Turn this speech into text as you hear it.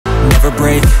Never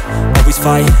break, always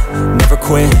fight, never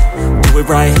quit, do it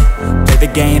right, play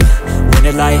the game, win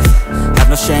it life, have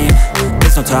no shame,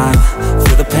 there's no time,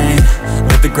 feel the pain,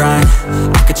 live the grind,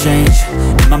 I could change,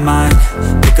 in my mind,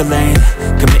 pick a lane,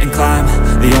 commit and climb,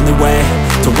 the only way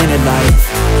to win at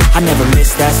life. I never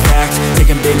miss, that's fact,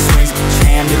 taking big swings,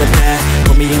 hand me the bat,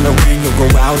 put me in the ring, you'll go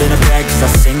out in a bag, cause I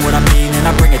sing what I mean and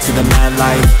I bring it to the mad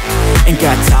light. Ain't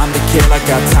got time to kill, I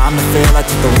got time to feel, I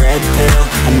took the red pill,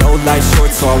 I know life's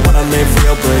short so I wanna live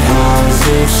real, but how's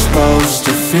it supposed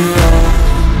to feel?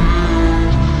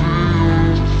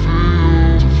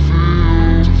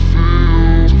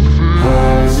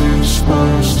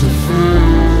 Supposed to feel.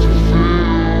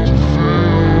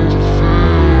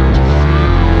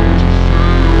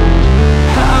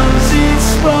 How's it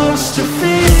supposed to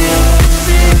feel?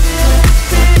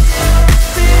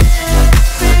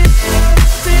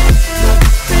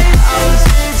 How's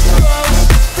it supposed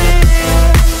to feel?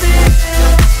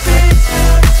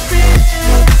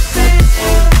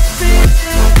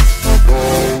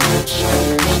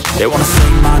 They wanna say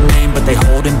my name, but they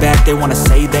holding back. They wanna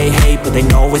say they hate, but they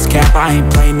know it's cap. I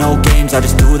ain't play no games, I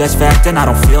just do, that's fact. And I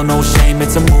don't feel no shame,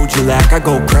 it's a mood you lack. I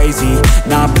go crazy,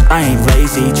 nah, but I ain't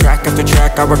lazy. Track after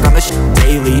track, I work on this shit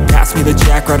daily. Pass me the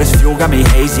jack, right as fuel, got me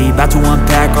hazy. About to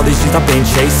unpack all these things I've been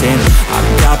chasing. I've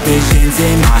got visions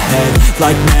in my head,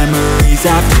 like memories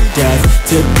after death.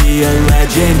 To be a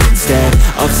legend instead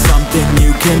of something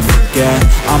you can forget.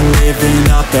 I'm living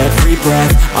up every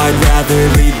breath, I'd rather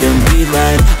lead than be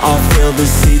led. I'll fill the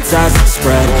seats as I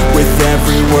spread, with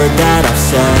every word that I've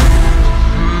said.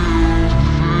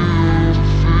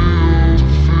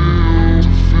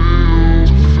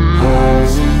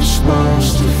 How's it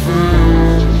supposed to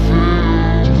feel?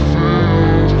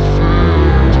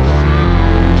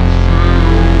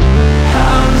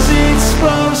 How's it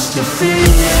supposed to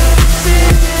feel?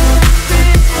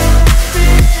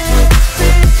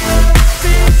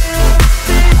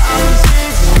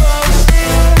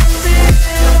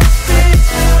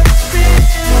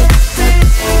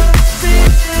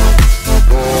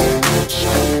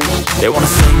 They wanna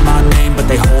say my name, but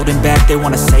they holding back. They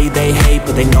wanna say they hate,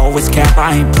 but they know it's cap.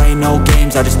 I ain't play no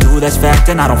games, I just do, that's fact.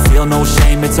 And I don't feel no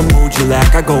shame, it's a mood you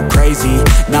lack. I go crazy,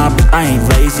 nah, but I ain't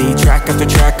lazy. Track after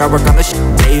track, I work on this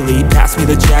shit daily. Pass me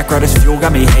the jack, right as fuel,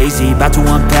 got me hazy. About to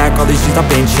unpack all these things I've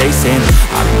been chasing.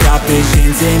 I've got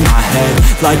visions in my head,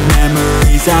 like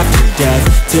memories after death.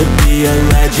 To be a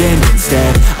legend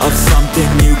instead of something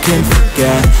you can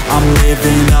forget. I'm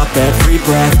living up every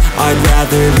breath, I'd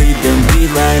rather lead than be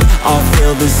led. I'll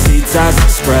fill the seats as I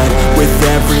spread, with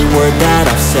every word that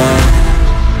I've said.